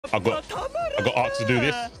I got asked to do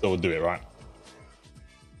this, so we'll do it, right?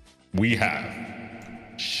 We have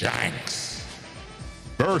Shanks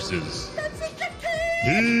versus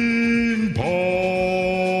PingPong.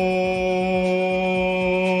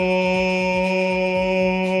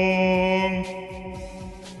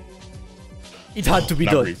 It had to be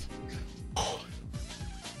done.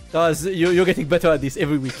 You're getting better at this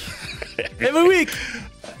every week. Every week.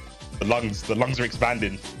 The lungs are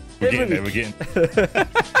expanding. We're getting there. We're getting.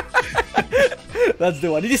 That's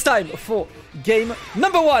the one. It is time for game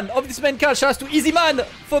number 1 of this main card. Shouts to Easy Man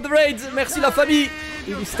for the raids. Merci la famille.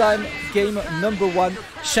 It is time, game number 1.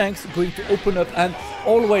 Shanks going to open up, and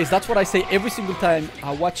always, that's what I say every single time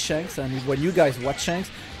I watch Shanks, and when you guys watch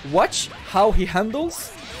Shanks, watch how he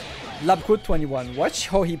handles Lab Code 21. Watch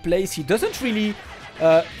how he plays. He doesn't really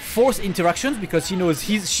force interactions because he knows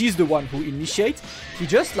she's the one who initiates. He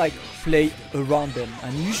just like play around them,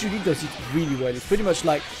 and usually does it really well. It's pretty much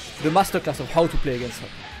like the masterclass of how to play against her.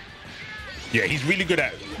 Yeah, he's really good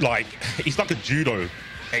at, like, he's like a judo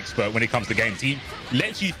expert when it comes to games. He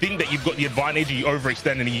lets you think that you've got the advantage and you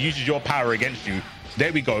overextend, and he uses your power against you.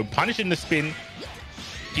 There we go, punishing the spin,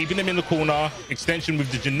 keeping him in the corner, extension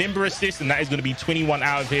with the JUANEMBA assist, and that is going to be 21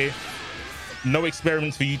 out of here. No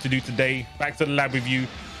experiments for you to do today. Back to the lab with you.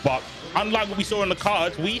 But unlike what we saw on the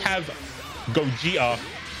cards, we have Gogeta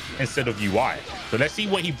instead of UI. So let's see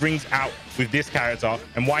what he brings out with this character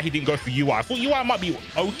and why he didn't go for UI. I thought UI might be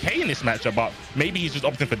okay in this matchup, but maybe he's just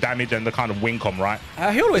opting for damage and the kind of win con, right?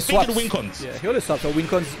 He always swaps. The win cons. Yeah, he always swaps. So win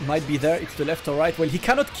cons might be there. It's the left or right. Well, he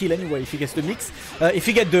cannot kill anyway if he gets the mix. If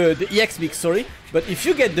you get the EX mix, sorry. But if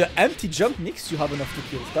you get the empty jump mix, you have enough to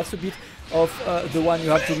kill. That's a bit of the one you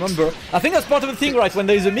have to remember. I think that's part of the thing, right? When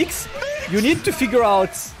there is a mix, you need to figure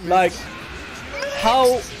out, like,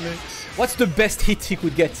 what's the best hit he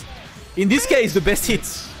could get. In this case, the best hit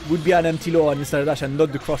would be an empty low and inside dash and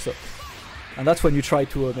not the crosser. And that's when you try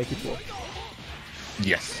to make it work.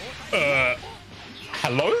 Yes.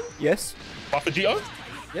 Hello? Yes. Buffer Geo?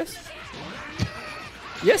 Yes.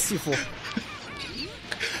 Yes, C4.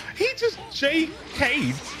 He just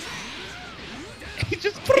JK'd. He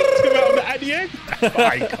just kicked him out at the end.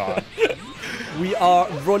 I can't. We are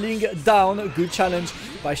rolling down. Good challenge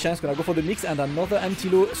by Shanks. Gonna go for the mix and another empty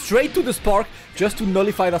low straight to the spark just to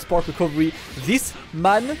nullify that spark recovery. This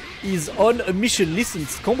man is on a mission. Listen,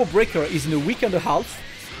 combo breaker is in a week and a half,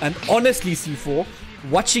 and honestly, C4,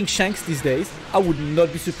 watching Shanks these days, I would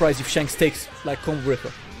not be surprised if Shanks takes like combo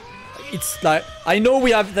breaker. It's like, I know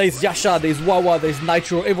there's Yasha, there's Wawa, there's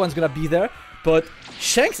Nitro, everyone's gonna be there, but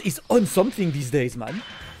Shanks is on something these days, man.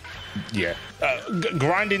 Yeah,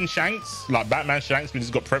 grinding Shanks, like Batman Shanks, when he's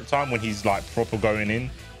got prep time, when he's like proper going in,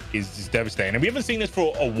 is just devastating. And we haven't seen this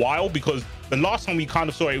for a while because the last time we kind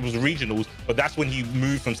of saw it was regionals, but that's when he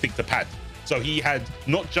moved from stick to pad. So he had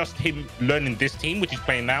not just him learning this team, which he's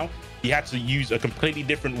playing now, he had to use a completely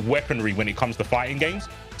different weaponry when it comes to fighting games.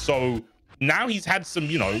 So now he's had some,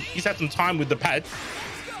 he's had some time with the pad.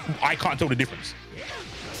 I can't tell the difference.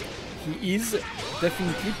 He is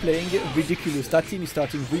definitely playing ridiculous. That team is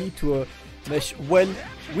starting really to mesh well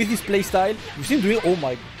with his playstyle. We've seen doing, oh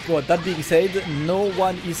my god, that being said, no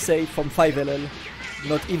one is safe from 5LL.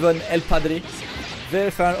 Not even El Padre. Very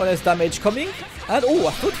fair and honest damage coming. And oh,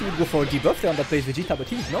 I thought he would go for a debuff there on that base Vegeta, but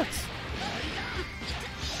he's not.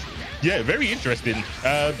 Yeah, very interesting.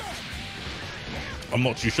 I'm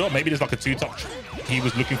not too sure. Maybe there's like a 2-touch he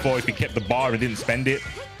was looking for if he kept the bar and didn't spend it.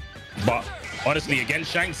 But honestly,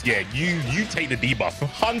 against Shanks, yeah, you take the debuff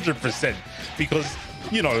 100% because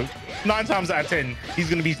 9 times out of 10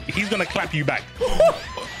 he's gonna clap you back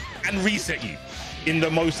and reset you in the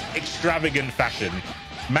most extravagant fashion.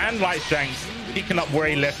 Man like Shanks picking up where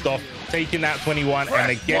he left off, taking out 21,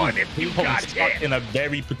 and again PingPong stuck in a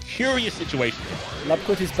very peculiar situation. Lab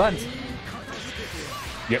coat is banned.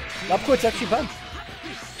 Yep. Lab coat's actually banned.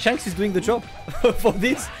 Shanks is doing the job for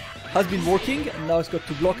this. Has been working, and now it's got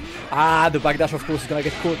to block. The backdash, of course, is gonna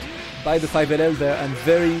get caught by the 5LL there, and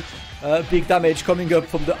very big damage coming up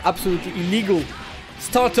from the absolutely illegal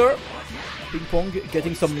starter. PingPong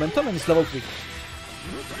getting some momentum, and it's level 3.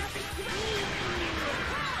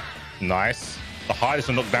 Nice. The hardest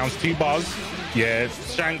of knockdowns, 2 bars. Yeah,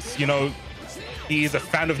 Shanks, he is a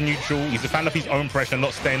fan of neutral. He's a fan of his own pressure,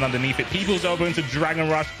 not staying underneath it. People's elbow into Dragon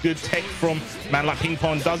Rush. Good tech from man like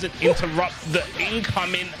PingPong. Doesn't interrupt the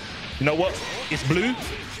incoming. You know what? It's blue,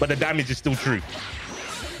 but the damage is still true.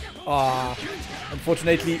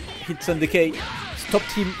 Unfortunately, hits on decay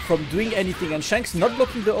stopped him from doing anything, and Shanks not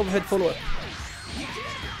blocking the overhead follow-up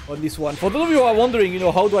on this one. For those of you who are wondering,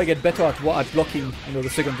 how do I get better at blocking, the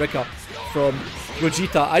second breaker from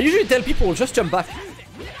Gogeta? I usually tell people just jump back.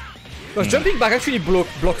 Because jumping back actually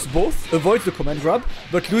blocks both, avoids the command grab,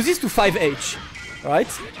 but loses to 5H.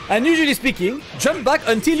 Right? And usually speaking, jump back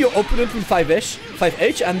until your opponent will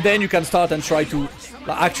 5H, and then you can start and try to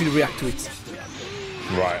actually react to it.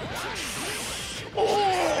 Right.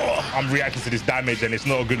 Oh, I'm reacting to this damage and it's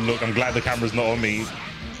not a good look. I'm glad the camera's not on me.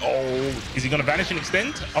 Oh, is he gonna vanish and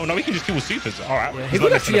extend? Oh no, he can just kill with supers. All right. Yeah, he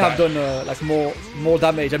could actually have done like more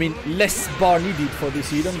damage. I mean, less bar needed for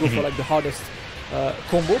this. You don't go for like the hardest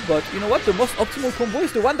combo, but you know what? The most optimal combo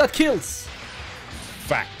is the one that kills.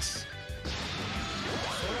 Facts.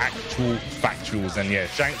 Actual factuals. And yeah,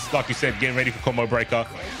 Shanks, like you said, getting ready for combo breaker.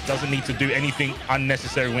 Doesn't need to do anything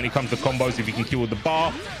unnecessary when it comes to combos if he can kill with the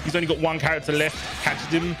bar. He's only got one character left. Catches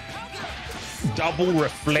him. Double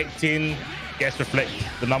reflecting. Yes, reflect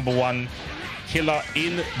the #1 killer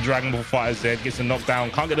in Dragon Ball FighterZ. Gets a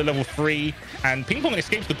knockdown. Can't get the level 3. And PingPong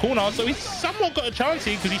escapes the corner. So he's somewhat got a chance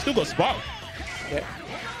here because he's still got Spark. Yeah.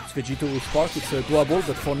 It's Vegito with Spark. It's doable.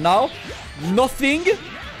 But for now, nothing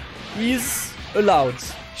is allowed.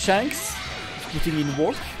 Shanks is putting in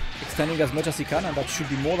work. Extending as much as he can. And that should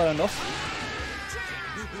be more than enough.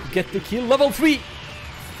 Get the kill. Level 3.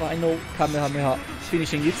 Final Kamehameha.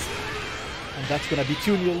 Finishing it. And that's going to be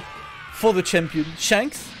 2-0. For the champion,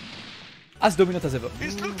 Shanks, as dominant as ever.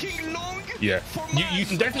 Yeah, you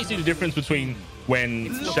can definitely see the difference between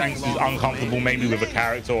when Shanks is uncomfortable maybe with a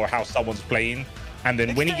character or how someone's playing, and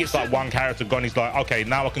then when he gets like one character gone, he's like, okay,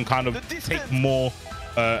 now I can kind of take more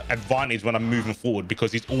advantage when I'm moving forward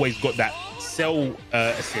because he's always got that cell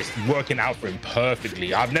assist working out for him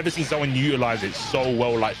perfectly. I've never seen someone utilize it so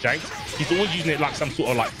well like Shanks. He's always using it like some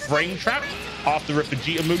sort of like frame trap after a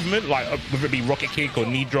Vegeta movement, like whether it be rocket kick or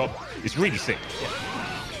knee drop. It's really sick.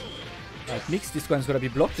 Right, mix. This one's gonna be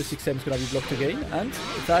blocked. The 6M is gonna be blocked again, and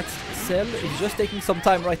that cell is just taking some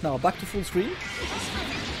time right now. Back to full screen,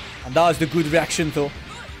 and that was the good reaction though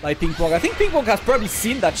by PingPong. I think PingPong has probably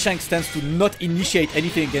seen that Shanks tends to not initiate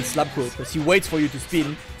anything against Slabco because he waits for you to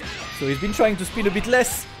spin. So he's been trying to spin a bit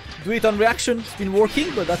less, do it on reaction. It's been working,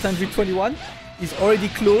 but that 121 is already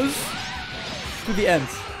close to the end.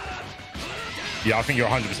 Yeah, I think you're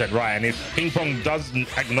 100% right. And if PingPong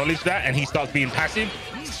doesn't acknowledge that and he starts being passive,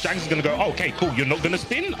 Shanks is going to go, oh, okay, cool, you're not going to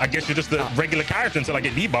spin? I guess you're just a regular character until I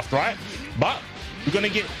get debuffed, right? But we're going to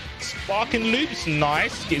get sparking loops.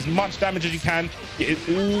 Nice. Get as much damage as you can. Get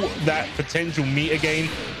all that potential meter gain.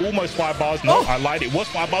 Almost 5 bars. No, I lied. It was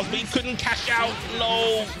 5 bars, but he couldn't cash out.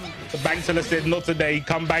 No. The bank teller said, not today.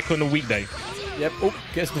 Come back on a weekday. Yep. Oh,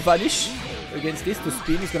 gets the vanish. Against this, the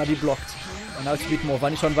spin is going to be blocked. And now it's a bit more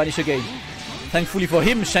vanish on vanish again. Thankfully for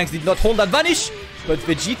him, Shanks did not hold that vanish, but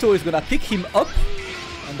Vegito is gonna pick him up,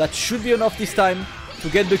 and that should be enough this time to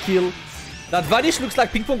get the kill. That vanish looks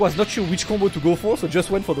like PingPong was not sure which combo to go for, so just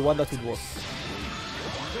went for the one that would work.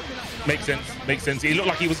 Makes sense, makes sense. It looked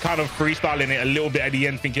like he was kind of freestyling it a little bit at the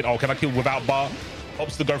end, thinking, oh, can I kill without bar?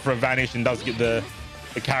 Opts to go for a vanish and does get the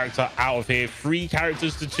character out of here. 3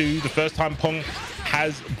 characters to 2. The first time Pong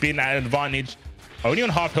has been at an advantage. Only on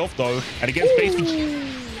half health though, and against base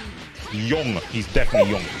young. He's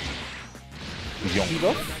definitely young. He's young.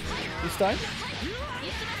 Debuff this time.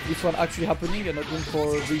 This one actually happening and not going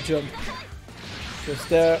for a re-jump. Just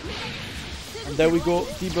there. And there we go.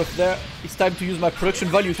 Debuff there. It's time to use my production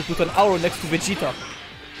value to put an arrow next to Vegeta.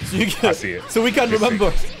 So you can, I see it. So we can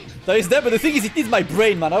remember. That is there, but the thing is it needs my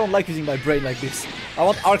brain, man. I don't like using my brain like this. I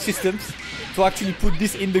want Arc Systems to actually put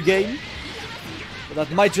this in the game. But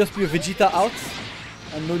that might just be a Vegeta out.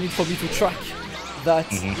 And no need for me to track that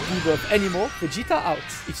debuff anymore. Vegeta out.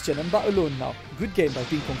 It's JUANEMBA alone now. Good game by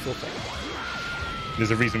PingPong so far.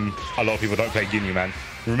 There's a reason a lot of people don't play Ginyu, man.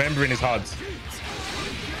 Remembering is hard.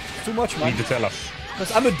 It's too much, man. You need to tell us.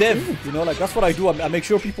 Because I'm a dev, you know, like that's what I do. I make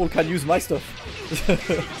sure people can use my stuff.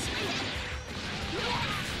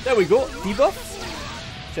 There we go. Debuff.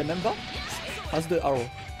 JUANEMBA has the arrow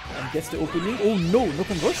and gets the opening. Oh no, no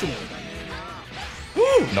conversion.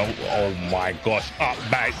 No, oh my gosh. Up,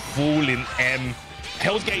 back, full in M.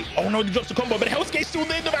 Hell's Gate. Oh no, he drops the combo, but Hell's Gate's still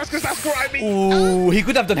there. Damascus, that's grimy. Ooh, he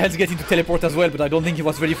could have done Hell's Gate into teleport as well, but I don't think he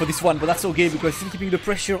was ready for this one. But that's okay because he's keeping the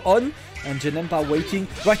pressure on. And JUANEMBA waiting.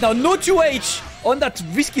 Right now, no 2H on that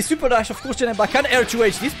risky super dash. Of course, JUANEMBA can air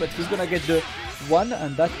 2H this, but he's gonna get the 1,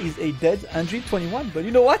 and that is a dead Andrew 21. But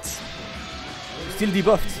you know what? Still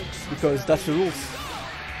debuffed because that's the rules.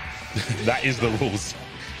 That is the rules.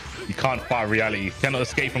 You can't fight reality. Cannot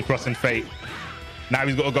escape from crossing fate. Now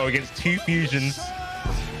he's got to go against 2 fusions.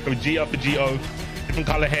 Go G for GO. Different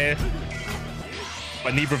color hair.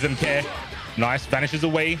 But neither of them care. Nice. Vanishes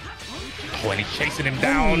away. Oh, and he's chasing him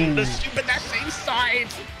down. Ooh. The super dash same side.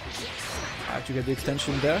 Alright, you get the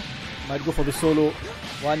extension there. Might go for the solo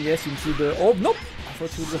one. Yes, into the... Oh, nope.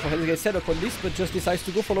 thought he would go for Hell's Gate setup on this, but just decides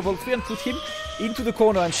to go for level 3 and put him into the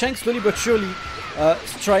corner. And Shanks slowly but surely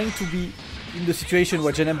is trying to be in the situation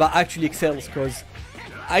where JUANEMBA actually excels, because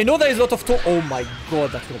I know there is a lot of talk. Oh my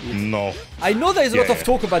god, that's gonna be it. No. I know there is a lot of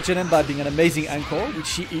talk about JUANEMBA being an amazing anchor, which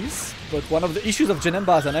he is, but one of the issues of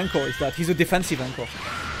JUANEMBA as an anchor is that he's a defensive anchor.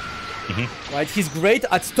 Right? He's great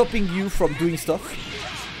at stopping you from doing stuff,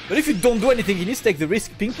 but if you don't do anything, he needs to take the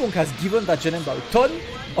risk. PingPong has given that JUANEMBA a ton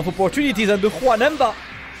of opportunities, and the JUANEMBA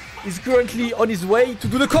is currently on his way to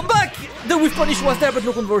do the comeback. The whiff punish was there, but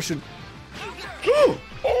no conversion.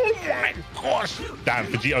 Oh my gosh! Damn,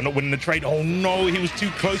 Vegeta not winning the trade. Oh no, he was too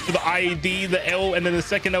close for the IAD, the L, and then the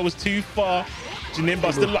second L was too far.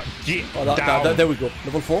 JUANEMBA still like, get down. There we go.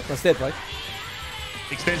 Level 4, that's it, right?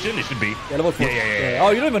 Extension, it should be. Yeah, level 4. Yeah.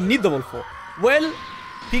 Oh, you don't even need level 4. Well,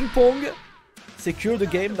 PingPong secured a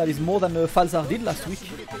game that is more than Falzar did last week,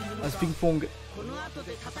 as PingPong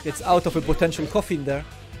gets out of a potential coffin there.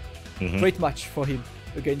 Great match for him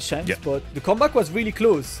against Shanks, but the comeback was really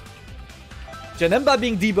close. JUANEMBA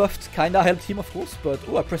being debuffed kinda helped him, of course, but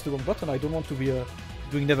oh, I pressed the wrong button. I don't want to be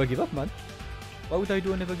doing never give up, man. Why would I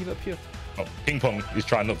do a never give up here? Oh, PingPong is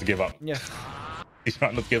trying not to give up. Yeah. He's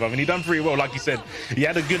trying not to give up, and he done pretty well. Like you said, he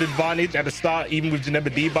had a good advantage at the start, even with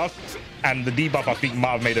JUANEMBA debuff, and the debuff I think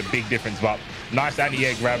might have made a big difference. But nice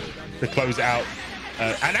anti-air grab to close it out,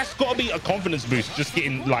 and that's got to be a confidence boost, just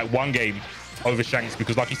getting like one game over Shanks,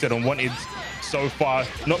 because like you said, Unwanted so far,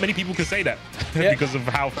 not many people can say that because of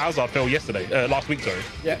how Falzar fell last week, sorry.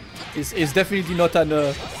 Yeah, it's definitely not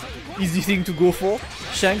an easy thing to go for.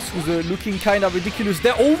 Shanks, who's looking kind of ridiculous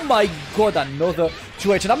there. Oh my god, another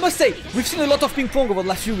 2H. And I must say, we've seen a lot of PingPong over the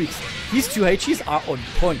last few weeks. His 2Hs are on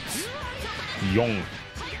point. Young.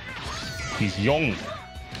 He's young.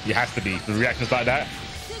 He has to be. The reactions like that.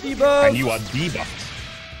 Debuff. And you are debuffed.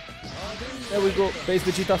 There we go. Base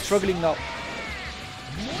Vegeta struggling now.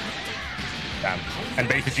 Damn. And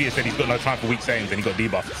Base Vegeta said he's got no time for weak sayings and he got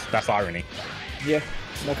debuffed. That's irony. Yeah.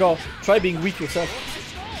 Like, oh, try being weak yourself.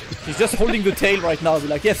 He's just holding the tail right now. Be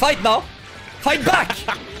like, yeah, fight now. Fight back.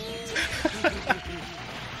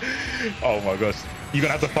 Oh my gosh. You're going to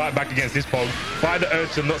have to fight back against this Pog. Find the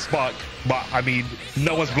urge to not spark. But, I mean,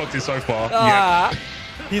 no one's blocked it so far.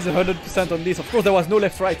 He's 100% on this. Of course, there was no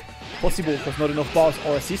left-right possible because not enough bars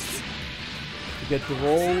or assists to get the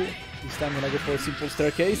roll. This time I'm going to go for a simple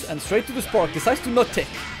staircase and straight to the spark. Decides to not take.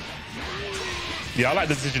 Yeah, I like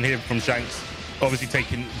the decision here from Shanks. Obviously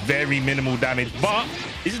taking very minimal damage, but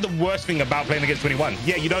this is the worst thing about playing against 21.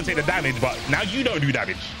 Yeah, you don't take the damage, but now you don't do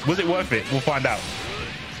damage. Was it worth it? We'll find out.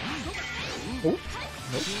 Oh,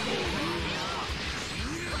 nope.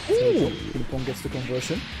 PingPong gets the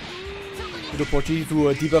conversion. Good opportunity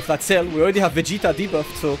to debuff that cell. We already have Vegeta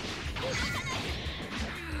debuffed, so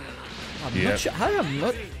I'm not sure.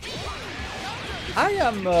 I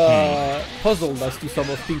am puzzled as to some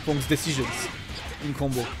of PingPong's decisions in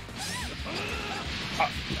combo.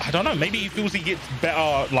 I don't know. Maybe he feels he gets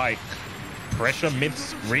better, like, pressure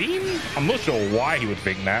mid-screen? I'm not sure why he would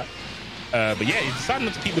think that. But yeah, he decided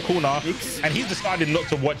not to keep the corner. And he's decided not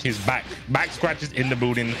to watch his back. Back scratches in the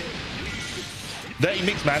building. Dirty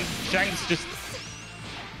mix, man. Shanks just...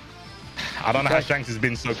 I don't know how Shanks has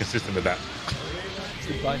been so consistent with that.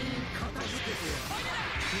 Goodbye.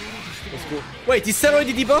 Let's go. Wait, is Cell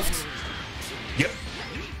already debuffed? Yep.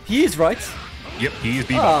 He is, right? Yep, he is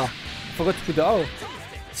debuffed. Ah, forgot to put the... Oh.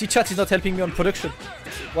 See, chat is not helping me on production.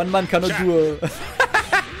 One man cannot do a...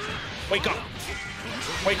 Wake up!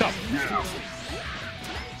 Wake up!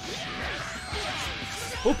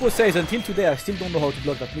 Popo says, until today, I still don't know how to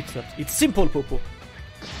block that mix-up. It's simple, Popo.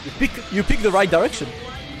 You pick the right direction.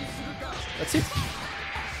 That's it.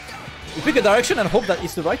 You pick a direction and hope that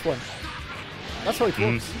it's the right one. That's how it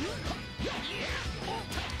works.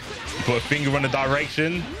 You put a finger on the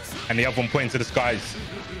direction, and the other one pointing to the skies.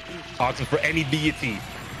 Asking for any deity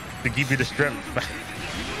to give you the strength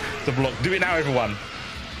to block. Do it now, everyone.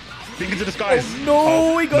 Finger to the skies. Oh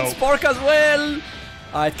no, he got Spark as well.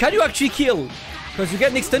 Alright, can you actually kill? Because you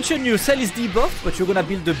get an extension, your cell is debuffed, but you're gonna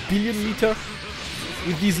build a billion meter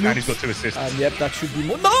with these loops. And he's got 2 assists. And yep, that should be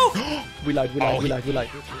more. No! we lied.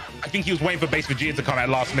 I think he was waiting for Base Vegeta to come at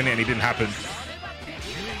last minute and it didn't happen.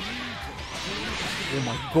 Oh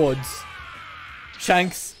my god.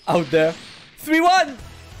 Shanks out there. 3-1!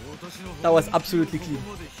 That was absolutely clean.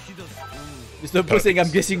 Mr. Bo saying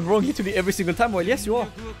I'm guessing wrong literally every single time. Well, yes, you are.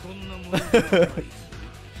 But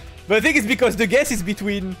I think it's because the guess is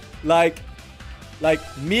between like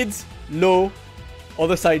mid, low,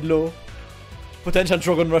 other side low, potential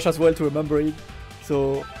Dragon Rush as well to remember it.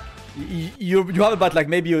 So you have about like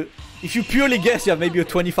maybe if you purely guess, you have maybe a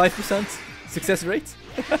 25% success rate.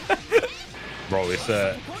 Bro, it's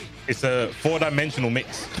a 4-dimensional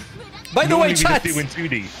mix. By the way, chat. We just do in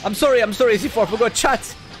 2D. I'm sorry, C4, I forgot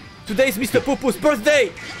chat. Today is Mr. Popo's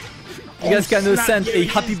birthday. You guys can send a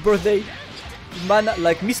happy birthday man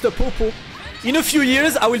like Mr. Popo. In a few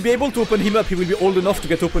years, I will be able to open him up. He will be old enough to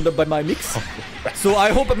get opened up by my mix. So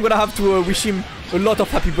I hope I'm gonna have to wish him a lot of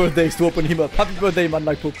happy birthdays to open him up. Happy birthday, man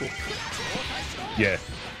like Popo. Yeah.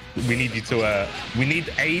 We need you to, we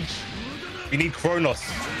need age. We need Kronos.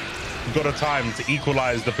 We've got a time to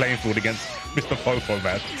equalize the playing field against Mr. Popo,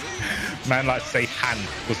 man. Man, like say Han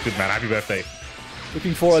was good, man. Happy birthday.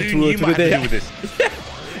 Looking forward to the day. With this.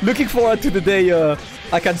 Looking forward to the day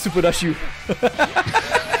I can super dash you.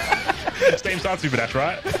 Same style super dash,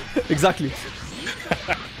 right? Exactly.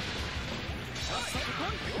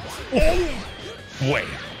 Wait.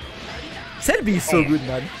 Selby is so good,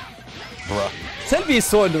 man. Bruh. Selby is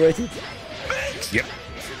so underrated.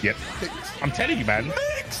 Yep. I'm telling you, man.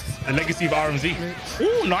 The legacy of RMZ.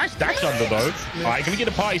 Ooh, nice dash under though. Alright, can we get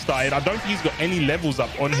the party started? I don't think he's got any levels up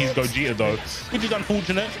on his Gogeta though, which is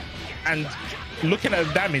unfortunate. And looking at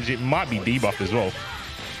the damage, it might be debuffed as well.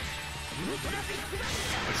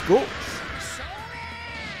 Let's go.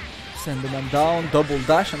 Send the man down, double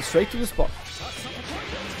dash, and straight to the spot.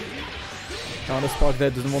 Counter Spark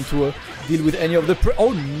there doesn't want to deal with any of the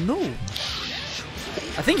oh no!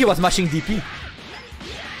 I think he was mashing DP.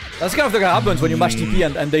 That's kind of what happens when you mash DP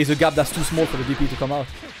and there is a gap that's too small for the DP to come out.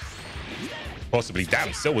 Possibly.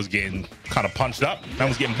 Damn, Cell was getting kind of punched up. Man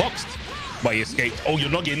was getting boxed, but he escaped. Oh, you're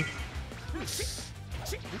noggin. I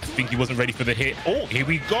think he wasn't ready for the hit. Oh, here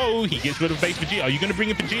we go. He gets rid of base for GR. Are you going to bring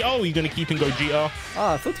him for GR or are you going to keep him go GR?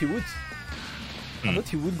 Ah, I thought he would. I thought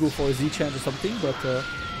he would go for a Z-change or something, but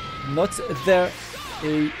not there.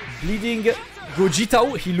 A bleeding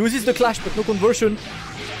Gogeta. He loses the clash, but no conversion.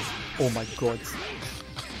 Oh my god.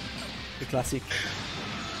 The classic.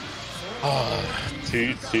 Oh,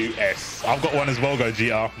 2-2-S. I've got one as well,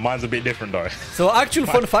 Gogeta. Mine's a bit different though. So actual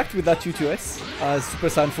fun fact with that 2-2-S as Super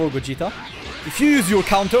Saiyan 4 Gogeta. If you use your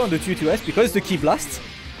counter on the 2-2-S, because it's the key blast,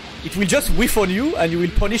 it will just whiff on you and you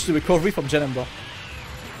will punish the recovery from JUANEMBA.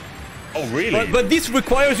 Oh really? But this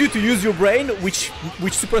requires you to use your brain, which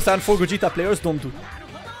Super Saiyan 4 Gogeta players don't do.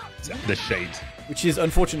 The shade. Which is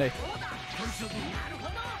unfortunate.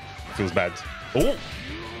 Feels bad. Oh!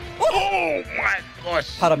 Oh my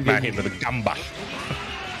gosh! Haram Man gaming. hit with a gamba.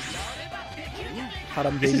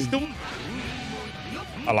 Haram This is gaming.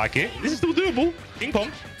 still... I like it. This is still doable. Ping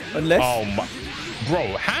pong. Unless... Oh my...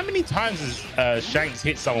 Bro, how many times has Shanks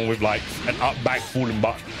hit someone with like an up back falling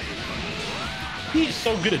button? He is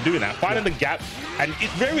so good at doing that, finding the gap, and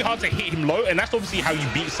it's very hard to hit him low, and that's obviously how you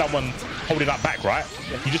beat someone holding up back, right?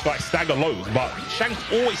 You just like stagger low, but Shanks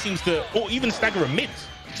always seems to, or even stagger a mid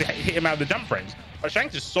to hit him out of the jump frames. But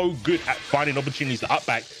Shanks is so good at finding opportunities to up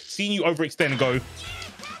back, seeing you overextend and go,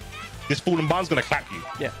 this fallen bar's gonna clap you.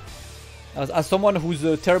 Yeah. As someone whose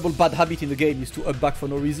terrible bad habit in the game is to up back for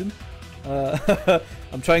no reason,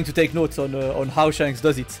 I'm trying to take notes on how Shanks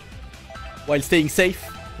does it while staying safe,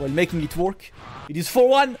 while making it work. It is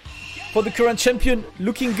 4-1 for the current champion,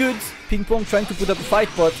 looking good. PingPong trying to put up a fight,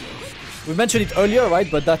 but we mentioned it earlier, right?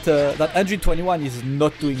 But that Android 21 is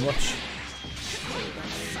not doing much.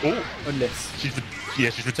 Oh, unless she's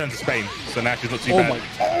returned to Spain, so now she's not too bad.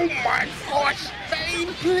 Oh my gosh, Spain,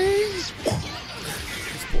 please.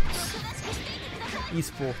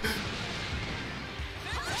 Esports.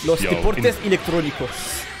 Los deportes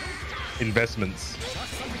electrónicos. Investments.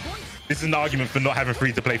 This is an argument for not having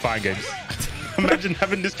free-to-play fighting games. Imagine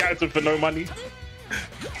having this character for no money.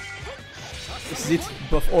 This is it.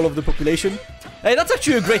 Buff all of the population. Hey, that's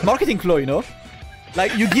actually a great marketing ploy, you know?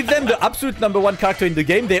 Like, you give them the absolute #1 character in the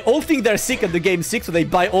game, they all think they're sick and the game's sick, so they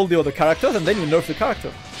buy all the other characters, and then you nerf the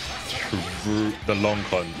character. True. The long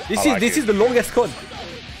con. This is the longest con.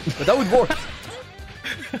 But that would work.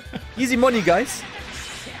 Easy money, guys.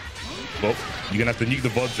 Well, you're gonna have to nuke the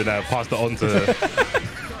VODs and pass that on to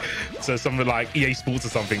to something like EA Sports or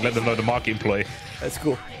something. Let them know the marketing ploy. Let's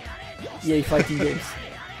go. EA fighting games.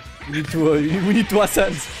 We need to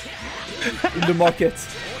ascend in the market.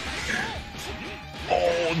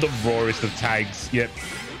 Oh, the rawest of tags. Yep.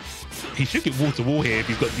 He should get wall to wall here if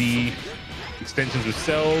he's got the extensions with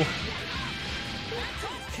Cell.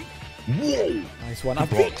 Whoa! Nice one.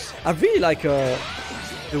 I really like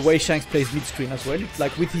the way Shanks plays mid-screen as well.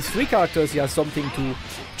 Like with his 3 characters, he has something to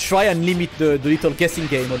try and limit the little guessing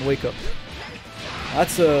game on Wake Up.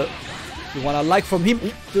 That's the one I like from him.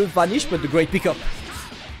 The vanish, but the great pickup.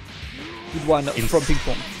 Good one from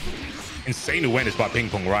PingPong. Insane awareness by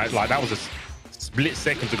PingPong, right? Like that was a split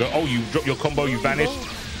second to go. Oh, you drop your combo, you vanished.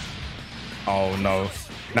 Oh no!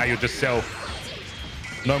 Now you're just Cell.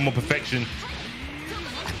 No more perfection.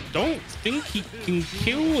 don't think he can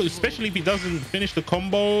kill, especially if he doesn't finish the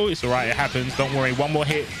combo. It's all right. It happens. Don't worry. One more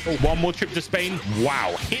hit. Oh, one more trip to Spain.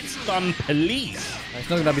 Wow. Hit stun, please. It's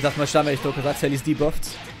not going to be that much damage, though, because that cell is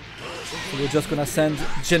debuffed. So we're just going to send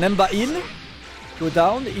JUANEMBA in. Go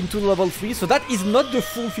down into level 3. So that is not the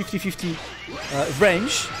full 50-50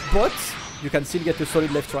 range, but you can still get a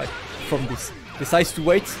solid left-right from this. Decides to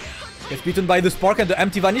wait. Gets beaten by the Spark, and the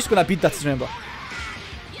empty Vanish is going to beat that JUANEMBA.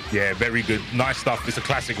 Yeah, very good. Nice stuff. It's a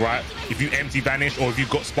classic, right? If you empty Vanish, or if you've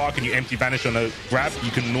got Spark and you empty Vanish on a grab,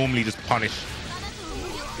 you can normally just punish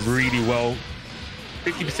really well.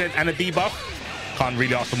 50% and a debuff. Can't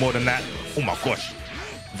really ask for more than that. Oh my gosh.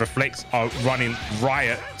 Reflects are running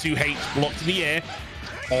riot. 2H blocked in the air.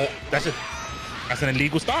 Oh, that's an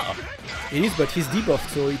illegal starter. It is, but he's debuffed,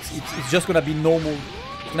 so it's just gonna be normal.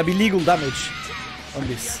 It's gonna be legal damage on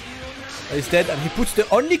this. He's dead, and he puts the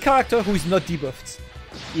only character who is not debuffed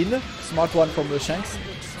in. Smart one from Shanks.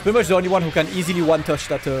 Pretty much the only one who can easily one-touch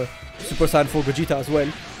that Super Saiyan 4 Gogeta as well.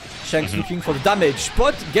 Shanks looking for the damage,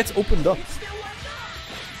 but gets opened up.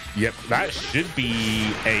 Yep, that should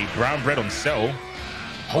be a brown bread on Cell.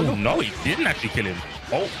 Oh no, he didn't actually kill him.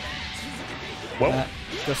 Oh, well.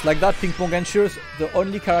 Just like that, PingPong ensures the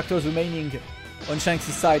only characters remaining on Shanks'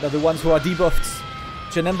 side are the ones who are debuffed.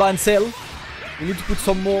 JUANEMBA and Cell. We need to put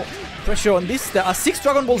some more pressure on this. There are 6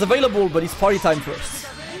 Dragon Balls available, but it's party time first.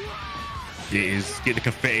 It is. Get the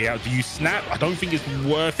confetti out. Do you snap? I don't think it's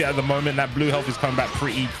worth it at the moment. That blue health is coming back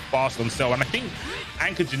pretty fast on Cell. And I think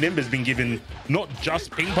Anchor JUANEMBA has been given not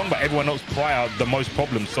just PingPong, but everyone else prior the most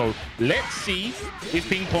problems. So let's see if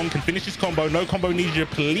PingPong can finish his combo. No combo Ninja,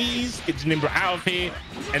 please. Get JUANEMBA out of here.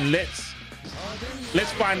 And let's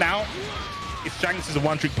find out if Shanks is a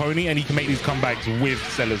one-trick pony and he can make these comebacks with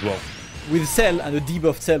Cell as well. With Cell and a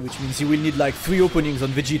debuffed Cell, which means he will need like 3 openings on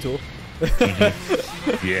Vegito.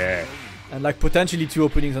 Yeah. And like potentially 2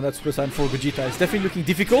 openings on that Super Saiyan 4 Gogeta. It's definitely looking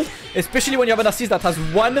difficult, especially when you have an assist that has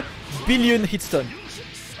 1 billion hit stun.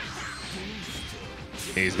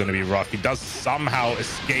 It's going to be rough. He does somehow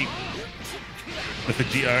escape the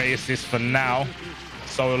Vegeta assist for now.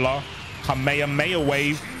 Solar, Kamehameha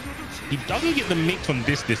wave. He doesn't get the mix on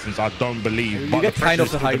this distance, I don't believe. You but get the kind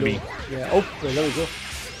of the high low. Yeah. Oh, well, there we go.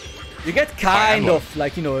 You get kind of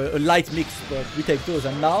like, you know, a light mix, but we take those.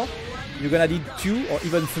 And now you're gonna need 2 or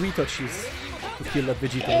even 3 touches to kill that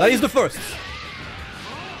Vegeta. That is the first.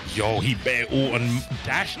 Yo, he bare all and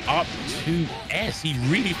dashed up to S. He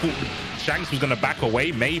really thought Shanks was gonna back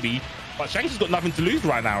away, maybe. But Shanks has got nothing to lose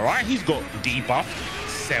right now, right? He's got debuff,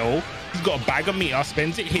 Cell. He's got a bag of meter,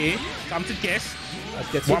 spends it here. Time to guess.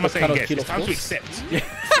 Why am I saying guess? It's time to accept. Yeah.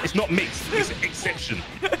 It's not mixed, it's exception.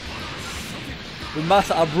 The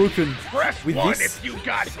maths are broken. Press with 1 this. if you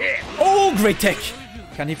got hit. Oh, great tech.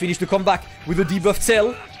 Can he finish the comeback with a debuffed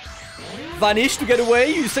Cell? Vanish to get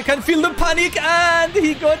away. You can feel the panic, and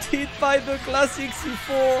he got hit by the classic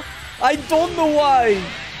C4. I don't know why.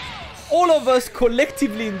 All of us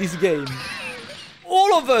collectively in this game,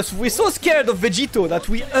 all of us, we're so scared of Vegito that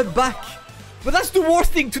we up back. But that's the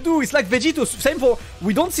worst thing to do. It's like Vegito. Same for,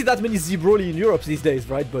 we don't see that many Z-Broly in Europe these days,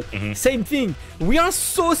 right? But same thing. We are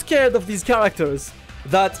so scared of these characters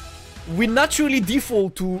that we naturally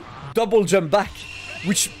default to double jump back,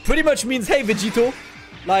 which pretty much means, hey Vegito,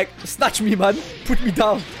 like, snatch me, man, put me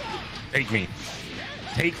down. Take me.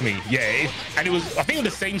 Take me. Yeah, and it was, I think it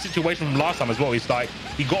was the same situation from last time as well. It's like,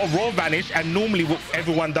 he got a raw Vanish, and normally what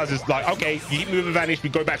everyone does is like, okay, you hit me with a Vanish, we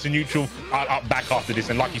go back to neutral, I'll up back after this.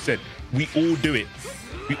 And like you said, we all do it.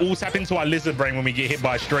 We all tap into our lizard brain when we get hit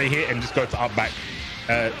by a stray hit and just go to up back.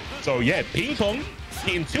 So yeah, PingPong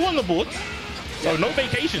getting 2 on the board. So no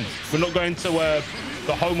vacations. We're not going to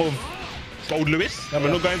the home of Gold Lewis, and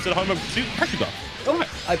we're not going to the home of Kasuga. Oh,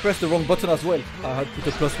 I pressed the wrong button as well. I had put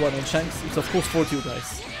a +1 on Shanks. It's of course 4-2,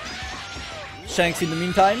 guys. Shanks in the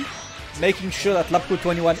meantime, making sure that Lapco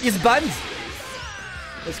 21 is banned.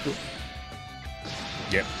 Let's go.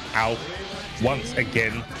 Yep, out once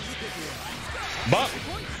again. But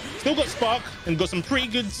still got Spark and got some pretty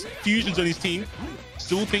good fusions on his team.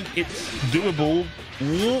 Still think it's doable.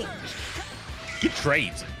 Ooh. Good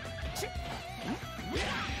trade.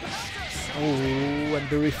 Oh, and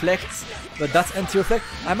the reflect, but that's anti-reflect.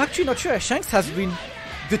 I'm actually not sure. Shanks has been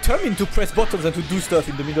determined to press buttons and to do stuff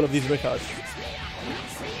in the middle of this wreckage.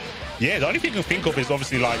 Yeah, the only thing I can think of is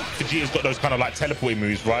obviously like Vegeta's got those kind of like teleporting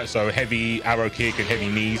moves, right? So heavy arrow kick and heavy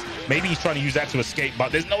knees. Maybe he's trying to use that to escape,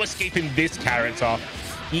 but there's no escaping this character.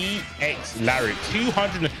 EX Lariat,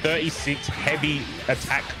 236 heavy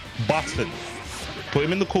attack button. Put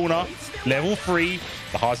him in the corner, level 3,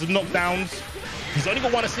 the hazard knockdowns. He's only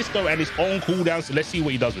got 1 assist though, and it's on cooldown, so let's see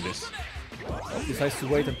what he does with this. Decides to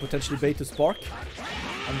wait and potentially bait the Spark.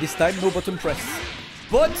 And this time, no button press.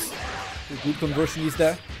 But the good conversion is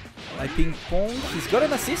there. By PingPong, he's got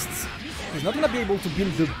an assist. He's not going to be able to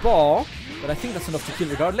build the bar, but I think that's enough to kill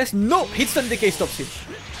regardless. No! Hitstun decay stops him.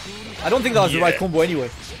 I don't think that was the right combo anyway.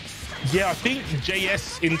 Yeah, I think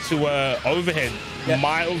JS into overhead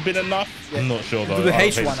might have been enough. Yeah. I'm not sure though. To the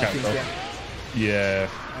H1, I think, yeah.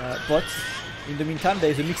 But in the meantime, there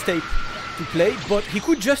is a mixtape to play, but he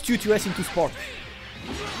could just U2S into Spark.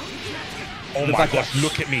 Oh my gosh,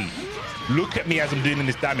 look at me. Look at me as I'm doing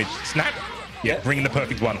this damage. Snap. Yeah, bringing the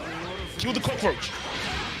perfect one. Kill the cockroach.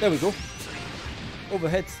 There we go.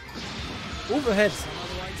 Overhead. Overhead.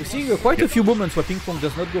 We're seeing quite a few moments where PingPong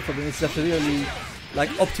does not go for the necessarily like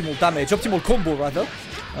optimal damage, optimal combo rather.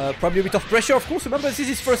 Probably a bit of pressure, of course. Remember, this is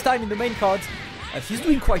his first time in the main cards, and he's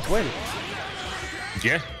doing quite well.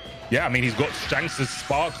 Yeah. Yeah, I mean, he's got Shanks'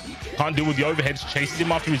 Spark. Can't deal with the overheads. Chases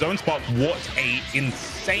him after his own Spark. What an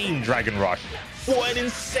insane Dragon Rush. What an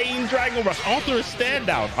insane Dragon Rush after a stand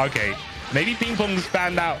down. Okay, maybe PingPong's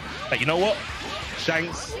found out that, you know what?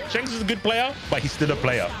 Shanks is a good player, but he's still a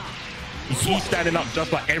player. He's standing up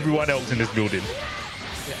just like everyone else in this building.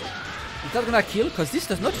 Yeah. Is that gonna kill? Because this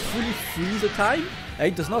does not fully freeze the time.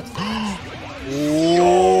 It does not.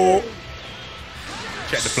 Oh!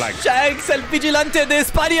 Check the flag. Shanks, el vigilante de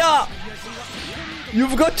España!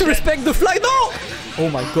 You've got to respect the flag. No! Oh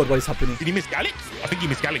my god, what is happening? Did he miss Gallic? I think he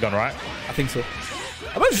missed Gallic gun, right? I think so.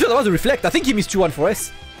 I'm not sure that was a reflect. I think he missed 2-1 for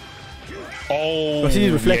S. Oh,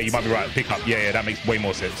 yeah, you might be right. Pick up. Yeah, that makes way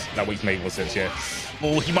more sense. That makes way more sense, yeah.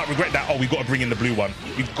 Oh, he might regret that. Oh, we've got to bring in the blue one.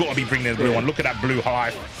 We've got to be bringing in the blue one. Look at that blue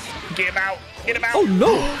high. Get him out. Get him out. Oh,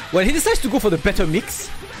 no. Well, he decides to go for the better mix.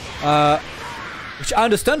 Which I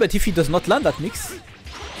understand, but if he does not land that mix...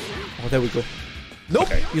 Oh, there we go. Nope,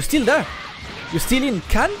 okay. You're still there. You're still in.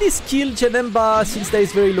 Can this kill JUANEMBA since there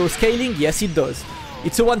is very low scaling? Yes, it does.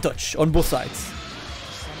 It's a one touch on both sides.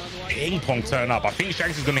 PingPong turn up. I think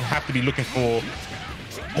Shanks is going to have to be looking for...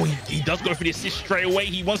 Oh, he does go for the assist straight away.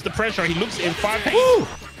 He wants the pressure. He looks in 5K.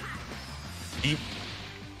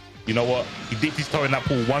 You know what? He dipped his toe in that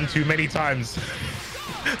pool one too many times.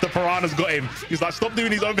 The piranha's got him. He's like, stop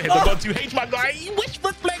doing these overheads. I've got 2H, my guy. He wish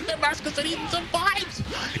reflect the Mascus and he survives.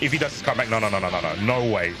 If he does come back, no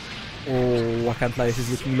way. Oh, I can't lie. This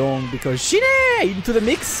is looking long because Shine into the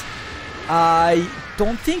mix. I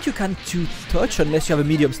don't think you can 2-touch unless you have a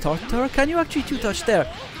medium starter. Can you actually 2-touch there?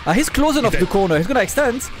 He's close enough to the corner. He's going to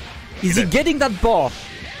extend. Is he getting that bar?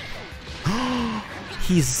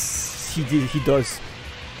 He does.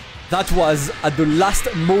 That was at the last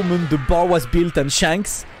moment the bar was built and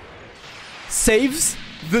Shanks saves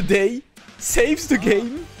the day, saves the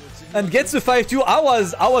game, and gets the 5-2. I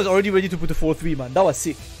was already ready to put a 4-3, man. That was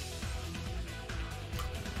sick.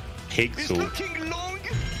 Pixel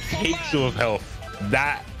of health.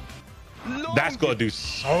 That's got to do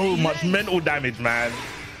so much mental damage, man.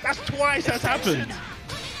 That's twice that's happened.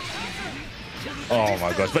 Oh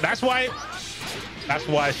my gosh. But that's why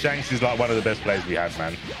Shanks is like one of the best players we have,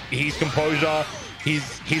 man. His composure,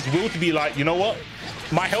 his will to be like, you know what?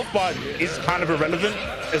 My health bar is kind of irrelevant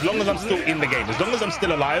as long as I'm still in the game. As long as I'm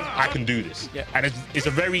still alive, I can do this. Yeah. And it's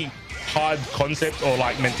a very hard concept or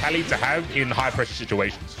like mentality to have in high pressure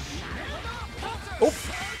situations. Oh,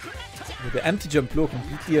 the empty jump low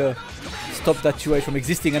completely stopped that 2A from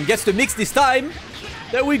existing and gets the mix this time.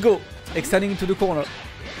 There we go, extending into the corner.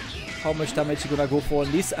 How much damage you gonna go for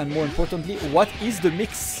on this, and more importantly, what is the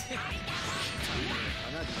mix?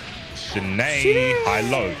 Shane, high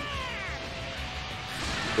low.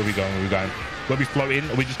 Where we going? Where we float in?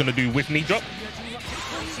 Are we just gonna do whiff knee drop?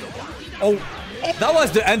 Oh, that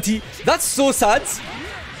was the anti. That's so sad.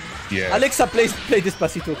 Yeah. Alexa, play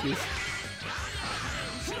Despacito, please.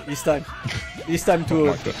 It's time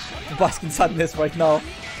to bask in sadness right now.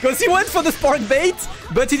 Because he went for the spark bait,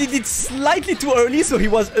 but he did it slightly too early, so he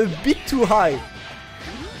was a bit too high.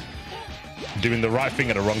 Doing the right thing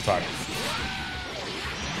at the wrong time.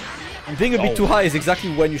 And being a bit too high is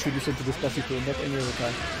exactly when you should listen to Despacito, not any other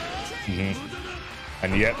time.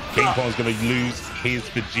 And yet, PingPong's going to lose his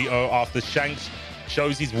Vegito after Shanks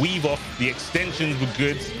shows his weave off. The extensions were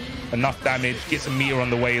good, enough damage, gets a meter on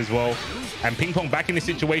the way as well. And PingPong back in this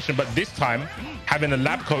situation, but this time having a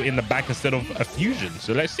lab coat in the back instead of a fusion.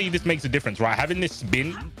 So let's see if this makes a difference, right? Having this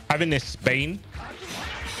spin, having this Spain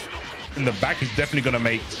in the back is definitely going to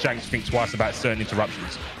make Shanks think twice about certain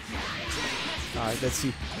interruptions. All right, let's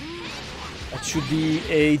see. That should be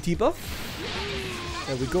a debuff.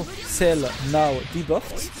 There we go. Cell now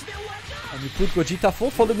debuffed. And we put Gogeta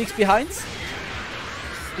for the mix behind.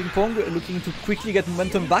 PingPong looking to quickly get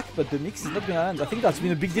momentum back, but the mix is not going to land. I think that's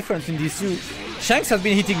been a big difference in these two. Shanks has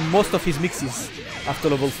been hitting most of his mixes after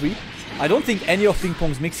level 3. I don't think any of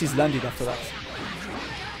PingPong's mixes landed after that.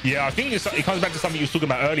 Yeah, I think it comes back to something you were talking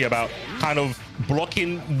about earlier about kind of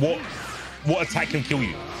blocking what attack can kill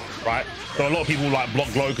you, right? So a lot of people like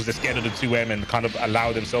block low because they're scared of the 2M and kind of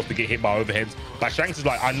allow themselves to get hit by overheads. But Shanks is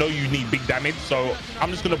like, I know you need big damage, so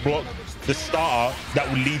I'm just going to block the starter that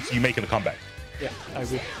will lead to you making a comeback. Yeah, I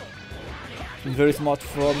agree. Very smart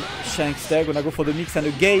from Shanks there. Gonna go for the mix, and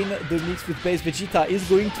again, the mix with base Vegeta is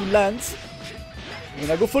going to land.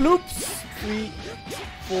 Gonna go for loops. 3,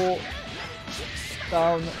 4,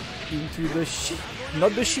 down into the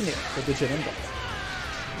not the Shine, but the JUANEMBA.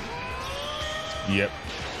 Yep.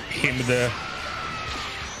 Him with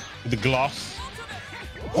the glass.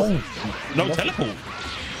 Oh, no teleport.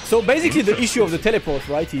 So basically the issue of the teleport,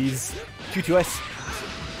 right, is Q2S.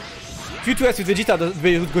 Q2S with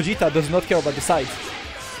Gogeta does not care about the side.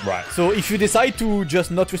 Right. So if you decide to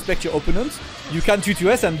just not respect your opponent, you can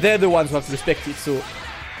Q2S and they're the ones who have to respect it. So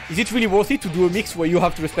is it really worth it to do a mix where you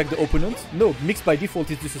have to respect the opponent? No, mix by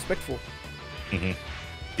default is disrespectful. Mm-hmm.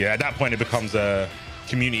 Yeah, at that point it becomes a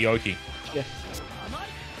community oki. Yeah.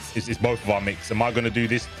 It's both of our mix. Am I going to do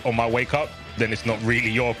this on my wake up? Then it's not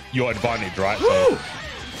really your advantage, right? So,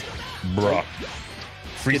 bruh.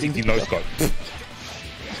 360 no scope.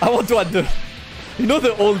 I want to add the, you know,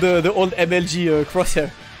 the old MLG crosshair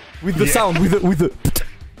with the sound, with the,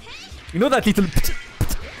 you know that little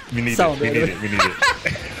sound. We need it.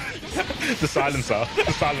 The silencer,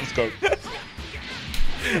 the silent scope.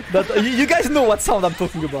 That you guys know what sound I'm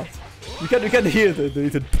talking about. You can hear the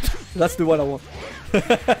little. That's the one I want.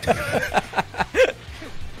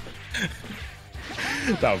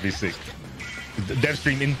 That would be sick. Dev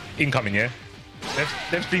stream incoming, yeah.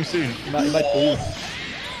 Dev stream soon. It might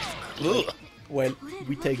well,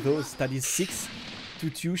 we take those. That is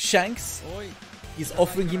 6-2. Shanks is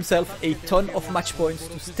offering himself a ton of match points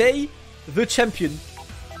to stay the champion.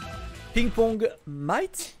 PingPong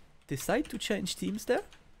might decide to change teams there.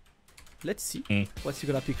 Let's see what's he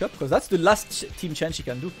gonna pick up, because that's the last team change he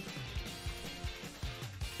can do.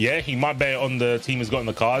 Yeah, he might bet on the team he's got in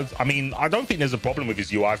the cards. I mean, I don't think there's a problem with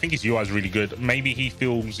his UI. I think his UI is really good. Maybe he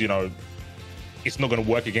feels, you know, it's not going to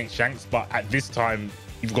work against Shanks, but at this time,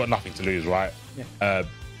 you've got nothing to lose, right? Yeah.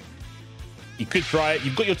 You could try it.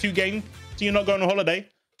 You've got your 2 games, so you're not going on holiday.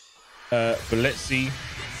 But let's see.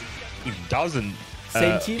 He doesn't.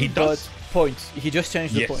 Same team, he does. but points. He just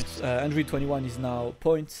changed the points. Android 21 is now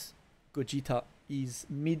points. Gogeta is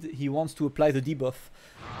mid. He wants to apply the debuff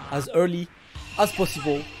as early as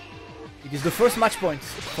possible. It is the first match point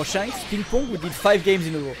for Shanks. PingPong, we did 5 games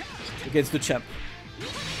in a row against the champ.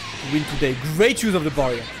 Win today. Great use of the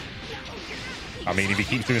barrier. I mean, if he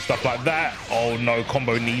keeps doing stuff like that, oh no,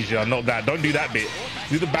 combo amnesia, not that. Don't do that bit.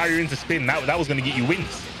 Do the barrier into spin. That was going to get you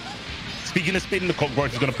wins. Speaking of spin, the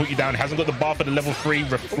cockroach is going to put you down. Hasn't got the bar for the level 3.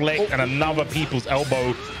 Reflect and another people's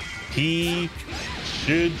elbow. He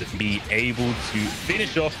should be able to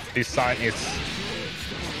finish off this scientist.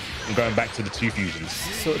 And going back to the 2 fusions.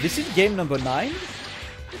 So this is game number 9.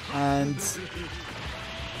 And this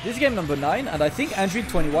is game number 9. And I think Android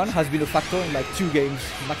 21 has been a factor in like 2 games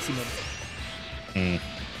maximum.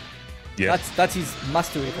 Yeah. That is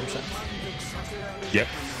mastery from Shanks. Yep.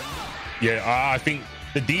 Yeah, I think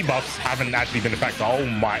the debuffs haven't actually been a factor. Oh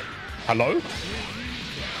my. Hello?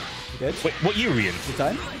 Wait, what year are we in? The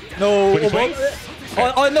time? No.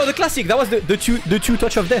 Oh no, the classic. That was the two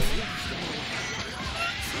touch of death.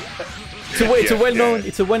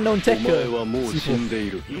 It's a well-known tech.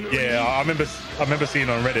 Yeah, I remember seeing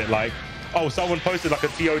on Reddit like, oh, someone posted like a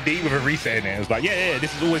TOD with a reset in it. It was like, yeah,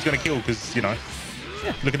 this is always gonna kill because, you know,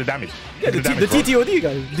 look at the damage. Yeah, the TTOD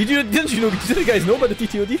guys. Didn't you guys know about the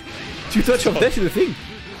TTOD? 2 touch of death is the thing.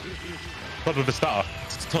 Todd with the starter.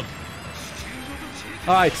 Todd.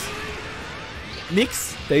 All right.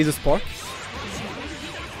 Mix. There is a spark.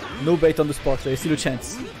 No bait on the spark. There is still a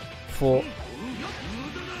chance for.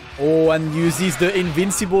 Oh, and uses the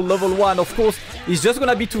invincible level 1. Of course, he's just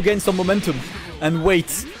gonna be to gain some momentum and wait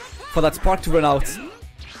for that spark to run out.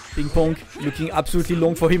 PingPong looking absolutely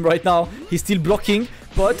long for him right now. He's still blocking,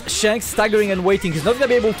 but Shanks staggering and waiting. He's not gonna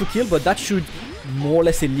be able to kill, but that should more or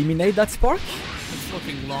less eliminate that spark. It's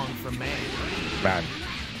looking long for man.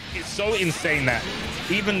 It's so insane that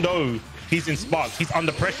even though he's in sparks, he's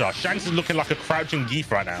under pressure. Shanks is looking like a crouching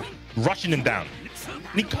geef right now, rushing him down. And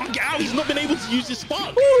he can't get out. He's not been able to use his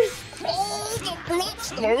spark. Oh, the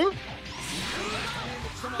blocks though.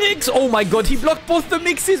 Mix! Oh my god, he blocked both the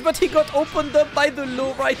mixes, but he got opened up by the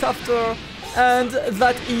low right after. And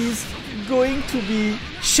that is going to be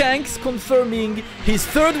Shanks confirming his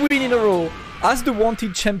 3rd win in a row as the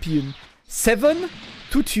wanted champion.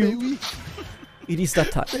 7-2. It is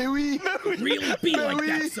that time. Mais oui. Really be like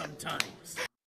that sometimes.